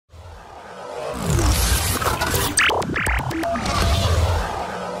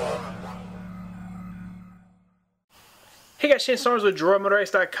guys, Shane Storms with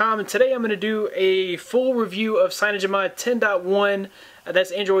DroidMotorics.com, and today I'm going to do a full review of Cyanogen 10.1.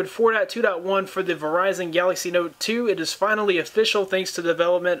 That's Android 4.2.1 for the Verizon Galaxy Note 2. It is finally official thanks to the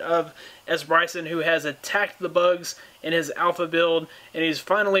development of S. Bryson, who has attacked the bugs in his alpha build, and he's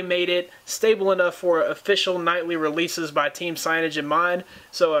finally made it stable enough for official nightly releases by Team Cyanogen.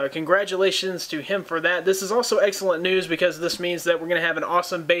 So congratulations to him for that. This is also excellent news because this means that we're going to have an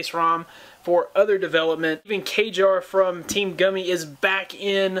awesome base ROM for other development. Even Kjar from Team Gummy is back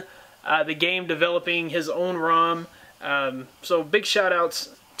in the game developing his own ROM. So big shout outs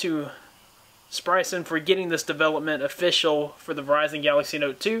to Bryson for getting this development official for the Verizon Galaxy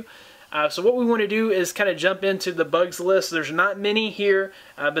Note 2. So what we want to do is kind of jump into the bugs list. There's not many here,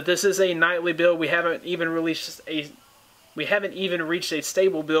 but this is a nightly build. We haven't even reached a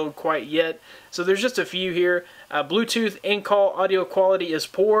stable build quite yet. So there's just a few here. Bluetooth in-call audio quality is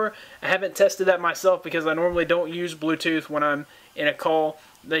poor. I haven't tested that myself because I normally don't use Bluetooth when I'm in a call.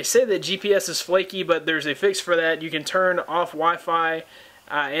 They say that GPS is flaky, but there's a fix for that. You can turn off Wi-Fi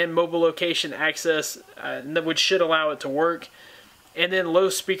and mobile location access, which should allow it to work. And then low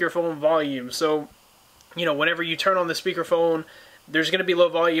speakerphone volume. So, you know, whenever you turn on the speakerphone, there's going to be low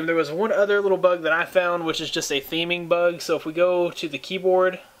volume. There was one other little bug that I found, which is just a theming bug. So if we go to the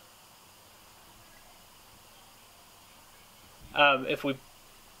keyboard, you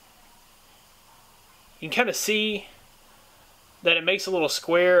can kind of see that it makes a little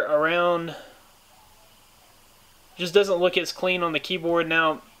square around. Just doesn't look as clean on the keyboard.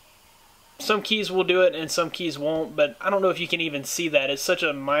 Now, some keys will do it and some keys won't, but I don't know if you can even see that. It's such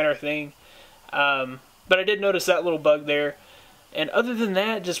a minor thing. But I did notice that little bug there. And other than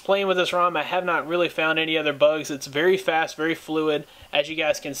that, just playing with this ROM, I have not really found any other bugs. It's very fast, very fluid. As you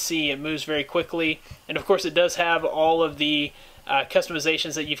guys can see, it moves very quickly. And of course, it does have all of the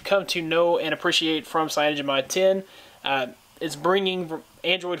customizations that you've come to know and appreciate from Cyanogen 10. It's bringing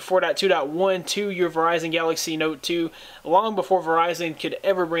Android 4.2.1 to your Verizon Galaxy Note 2 long before Verizon could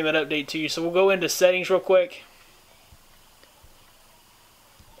ever bring that update to you. So we'll go into settings real quick.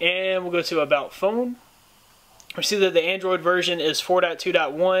 And we'll go to About Phone. We see that the Android version is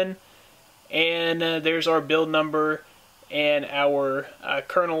 4.2.1, and there's our build number and our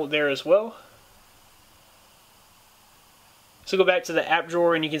kernel there as well. So go back to the app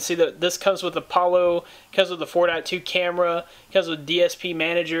drawer, and you can see that this comes with Apollo, comes with the 4.2 camera, comes with DSP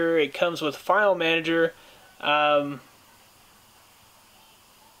Manager, it comes with File Manager, and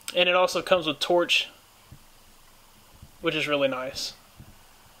it also comes with Torch, which is really nice.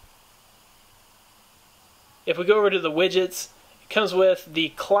 If we go over to the widgets, it comes with the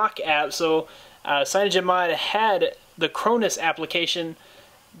clock app. So Cyanogen had the Cronus application,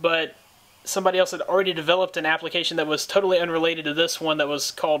 but somebody else had already developed an application that was totally unrelated to this one that was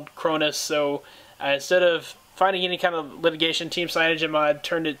called Cronus. So instead of finding any kind of litigation, Team Cyanogen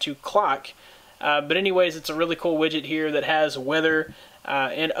turned it to clock. But anyways, it's a really cool widget here that has weather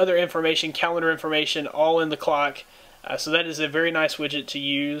and other information, calendar information, all in the clock. So that is a very nice widget to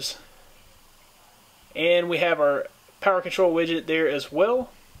use. And we have our power control widget there as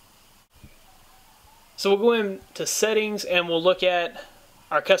well. So we'll go into settings and we'll look at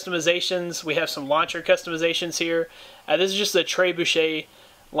our customizations. We have some launcher customizations here. This is just a trebuchet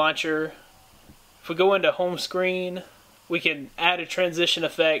launcher. If we go into home screen, we can add a transition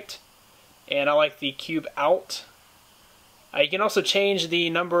effect, and I like the cube out. You can also change the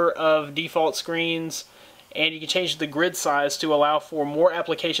number of default screens, and you can change the grid size to allow for more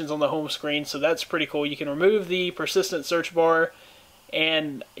applications on the home screen, so that's pretty cool. You can remove the persistent search bar,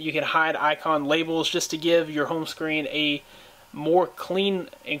 and you can hide icon labels just to give your home screen a more clean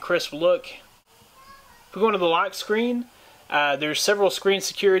and crisp look. If we go into the lock screen, there's several screen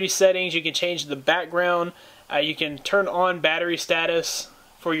security settings. You can change the background. You can turn on battery status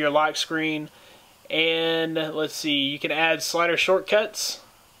for your lock screen, and let's see, you can add slider shortcuts.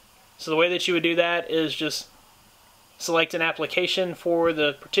 So the way that you would do that is just select an application for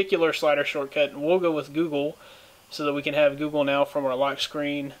the particular slider shortcut, and we'll go with Google so that we can have Google now from our lock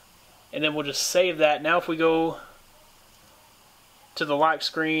screen, and then we'll just save that. Now if we go to the lock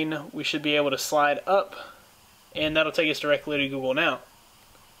screen, we should be able to slide up, and that'll take us directly to Google now.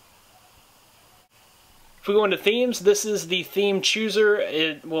 If we go into themes, this is the theme chooser.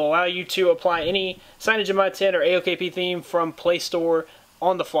 It will allow you to apply any Cyanogen 10 or AOKP theme from Play Store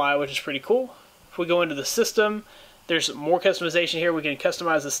on the fly, which is pretty cool. If we go into the system, there's more customization here. We can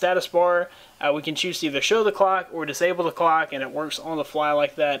customize the status bar. We can choose to either show the clock or disable the clock, and it works on the fly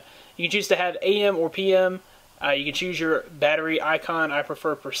like that. You can choose to have AM or PM. You can choose your battery icon. I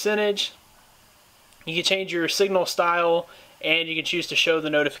prefer percentage. You can change your signal style, and you can choose to show the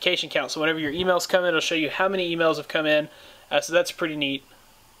notification count. So whenever your emails come in, it'll show you how many emails have come in So that's pretty neat.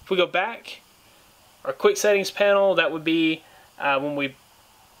 If we go back, our quick settings panel, that would be when we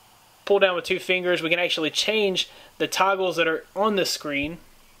pull down with 2 fingers, we can actually change the toggles that are on the screen.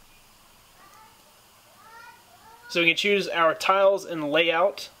 So we can choose our tiles and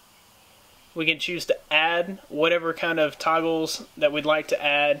layout. We can choose to add whatever kind of toggles that we'd like to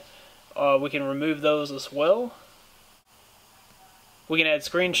add. We can remove those as well. We can add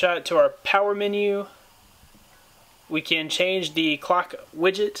screenshot to our power menu. We can change the clock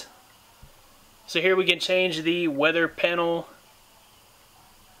widget. So here we can change the weather panel.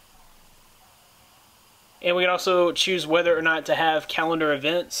 And we can also choose whether or not to have calendar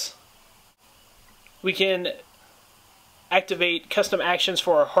events. We can activate custom actions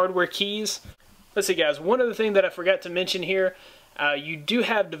for our hardware keys. Let's see guys, one other thing that I forgot to mention here, you do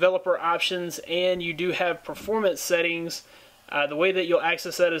have developer options and you do have performance settings. The way that you'll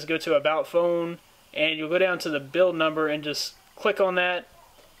access that is go to About Phone and you'll go down to the build number and just click on that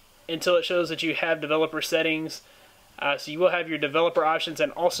until it shows that you have developer settings. So you will have your developer options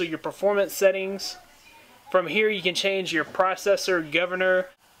and also your performance settings. From here you can change your processor governor.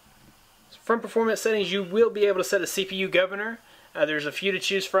 From performance settings you will be able to set a CPU governor. There's a few to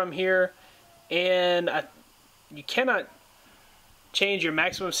choose from here, and you cannot change your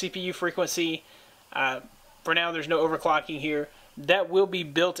maximum CPU frequency. For now there's no overclocking here. That will be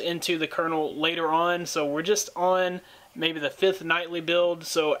built into the kernel later on, so we're just on maybe the 5th nightly build,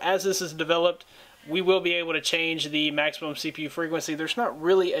 so as this is developed we will be able to change the maximum CPU frequency. There's not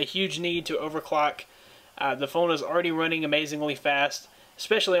really a huge need to overclock. The phone is already running amazingly fast,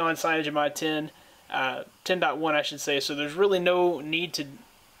 especially on Cyanogen 10.1 I should say, so there's really no need to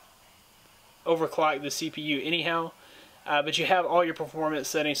overclock the CPU anyhow. But you have all your performance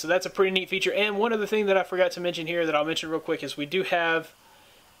settings, so that's a pretty neat feature. And one other thing that I forgot to mention here that I'll mention real quick is we do have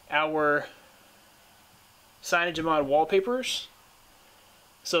our Cyanogen wallpapers,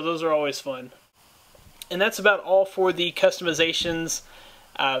 so those are always fun. And that's about all for the customizations.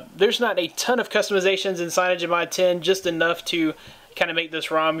 There's not a ton of customizations in Cyanogen 10, just enough to kind of make this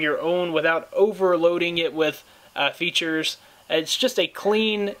ROM your own without overloading it with features. It's just a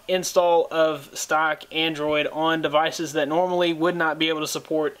clean install of stock Android on devices that normally would not be able to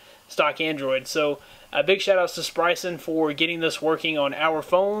support stock Android. So big shout outs to Spryson for getting this working on our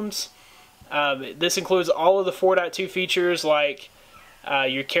phones. This includes all of the 4.2 features like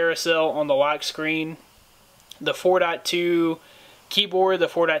your carousel on the lock screen, the 4.2 keyboard, the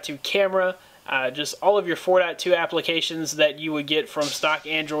 4.2 camera, just all of your 4.2 applications that you would get from stock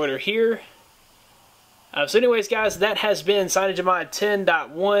Android are here. So anyways guys, that has been Cyanogen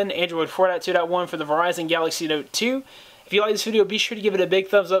 10.1, Android 4.2.1 for the Verizon Galaxy Note 2. If you like this video, be sure to give it a big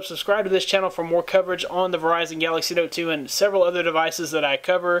thumbs up, subscribe to this channel for more coverage on the Verizon Galaxy Note 2 and several other devices that I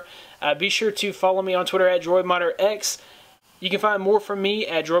cover. Be sure to follow me on Twitter at DroidModderX. You can find more from me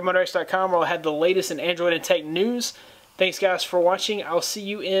at DroidModderX.com, where I'll have the latest in Android and tech news. Thanks guys for watching. I'll see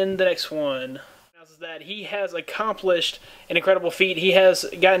you in the next one. That he has accomplished an incredible feat. He has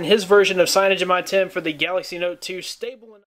gotten his version of Cyanogen 10 for the Galaxy Note 2 stable enough.